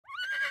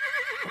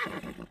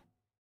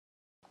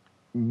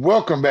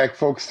Welcome back,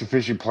 folks, to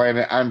Fishing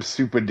Planet. I'm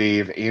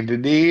Soopa-Dave, and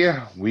today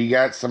we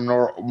got some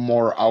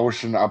more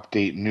ocean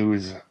update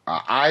news.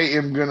 I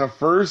am gonna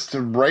first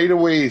right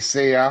away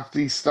say off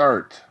the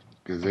start,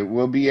 because it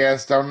will be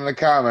asked down in the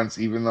comments,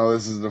 even though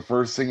this is the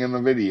first thing in the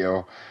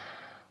video.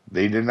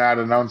 They did not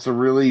announce a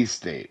release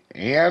date,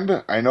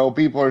 and I know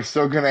people are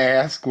still gonna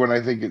ask when I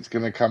think it's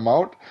gonna come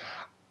out.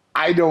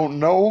 I don't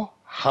know.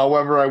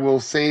 However, I will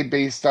say,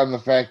 based on the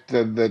fact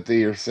that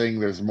they are saying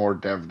there's more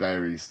dev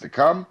diaries to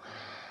come,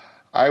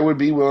 I would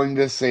be willing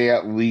to say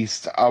at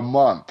least a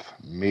month,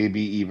 maybe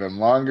even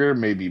longer,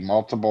 maybe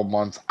multiple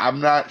months.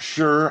 I'm not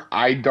sure.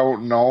 I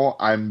don't know.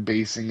 I'm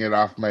basing it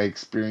off my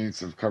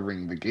experience of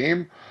covering the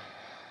game.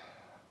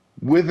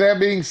 With that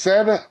being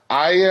said,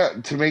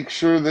 to make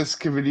sure this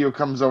video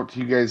comes out to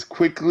you guys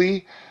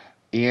quickly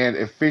and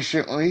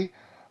efficiently,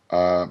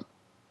 uh,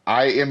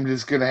 I am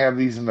just going to have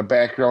these in the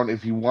background.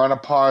 If you want to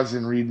pause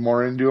and read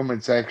more into them,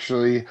 it's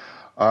actually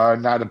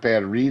not a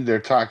bad read. They're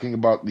talking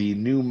about the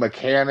new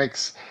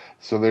mechanics.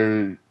 So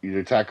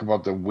they're talking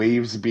about the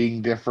waves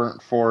being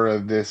different for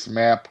this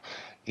map,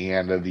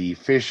 and the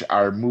fish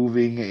are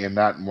moving and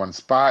not in one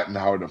spot, and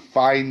how to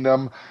find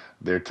them.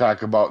 They're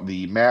talking about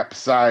the map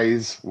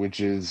size, which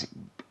is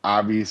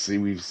obviously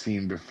we've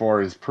seen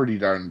before is pretty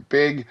darn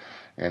big,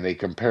 and they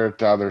compare it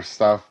to other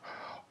stuff.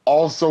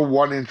 Also,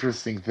 one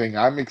interesting thing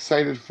I'm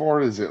excited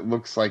for is it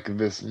looks like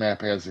this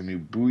map has a new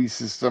buoy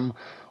system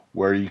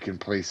where you can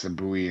place a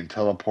buoy and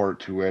teleport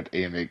to it,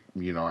 and it,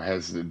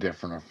 has the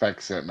different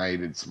effects at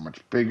night. It's much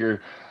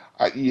bigger.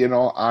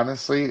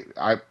 Honestly,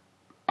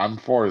 I'm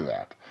for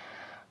that.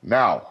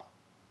 Now,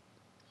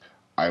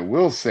 I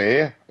will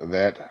say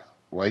that,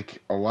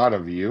 like a lot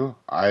of you,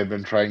 I've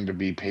been trying to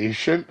be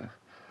patient,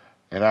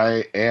 and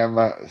I am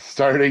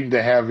starting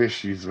to have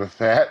issues with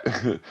that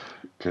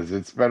because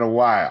it's been a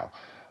while.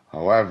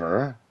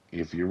 However,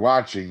 if you're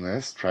watching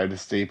this, try to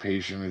stay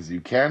patient as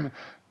you can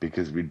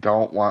because we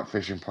don't want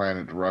Fishing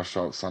Planet to rush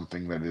out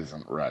something that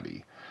isn't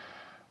ready.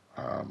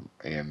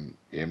 And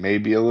it may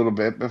be a little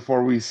bit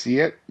before we see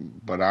it,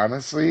 but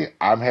honestly,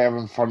 I'm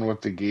having fun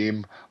with the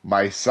game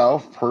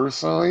myself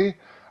personally.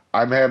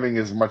 I'm having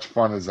as much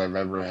fun as I've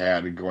ever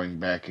had going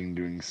back and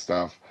doing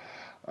stuff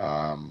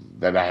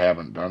that I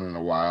haven't done in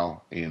a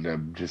while, and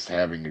I'm just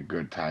having a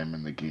good time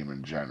in the game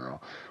in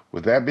general.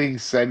 With that being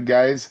said,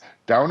 guys,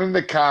 down in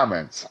the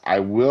comments,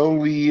 I will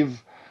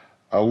leave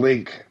a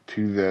link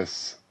to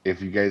this if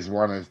you guys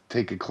want to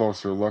take a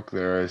closer look.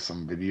 There are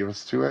some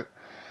videos to it.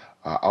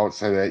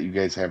 Outside of that, you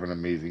guys have an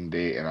amazing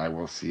day, and I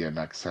will see you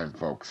next time,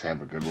 folks.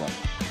 Have a good one.